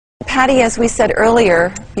Patty, as we said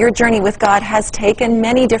earlier, your journey with God has taken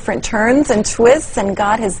many different turns and twists, and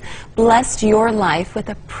God has blessed your life with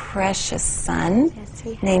a precious son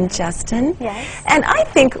named Justin. Yes. And I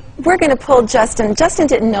think we're going to pull Justin. Justin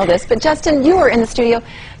didn't know this, but Justin, you were in the studio.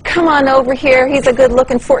 Come on over here. He's a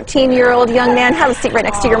good-looking 14-year-old young man. Have a seat right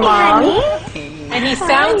next to your mom. And he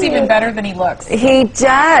sounds even better than he looks. He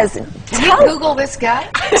does. Can you Google this guy?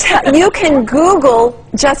 You can Google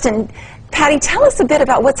Justin. Patty, tell us a bit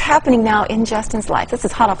about what's happening now in Justin's life. This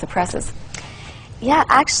is hot off the presses. Yeah,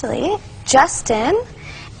 actually, Justin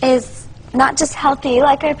is not just healthy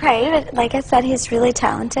like I prayed, but like I said, he's really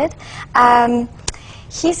talented.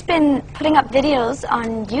 He's been putting up videos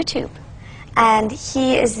on YouTube, and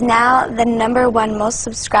he is now the #1 most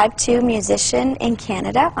subscribed to musician in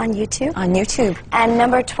Canada on YouTube. On YouTube. And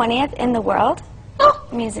number 20th in the world.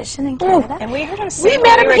 Musician in Canada. And we heard him sing. We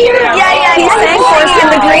met him here. Yeah, He sang for us in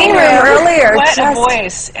the green room earlier. What a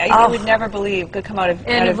voice. You would never believe could come out of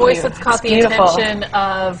And out a of voice you. that's caught It's the beautiful. attention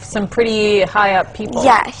of some pretty high up people.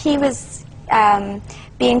 Yeah, he was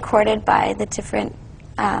being courted by the different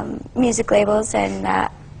music labels, and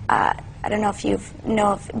I don't know if you know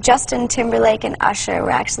of Justin Timberlake and Usher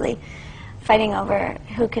were actually fighting over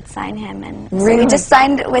who could sign him, and so we just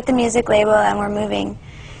signed with the music label, and we're moving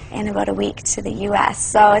in about a week to the U.S.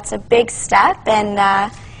 So it's a big step,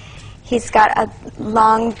 and he's got a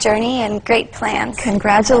long journey and great plans.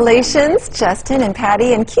 Congratulations, Justin and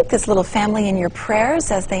Patty, and keep this little family in your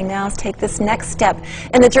prayers as they now take this next step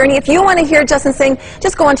in the journey. If you want to hear Justin sing,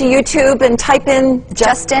 just go onto YouTube and type in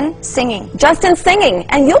Justin singing. Justin singing,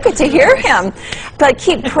 and you'll get to hear him. But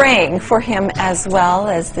keep praying for him as well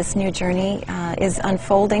as this new journey is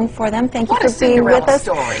unfolding for them. Thank you What a for being with Cinderella us.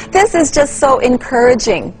 story. This is just so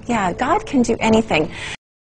encouraging. Yeah, God can do anything.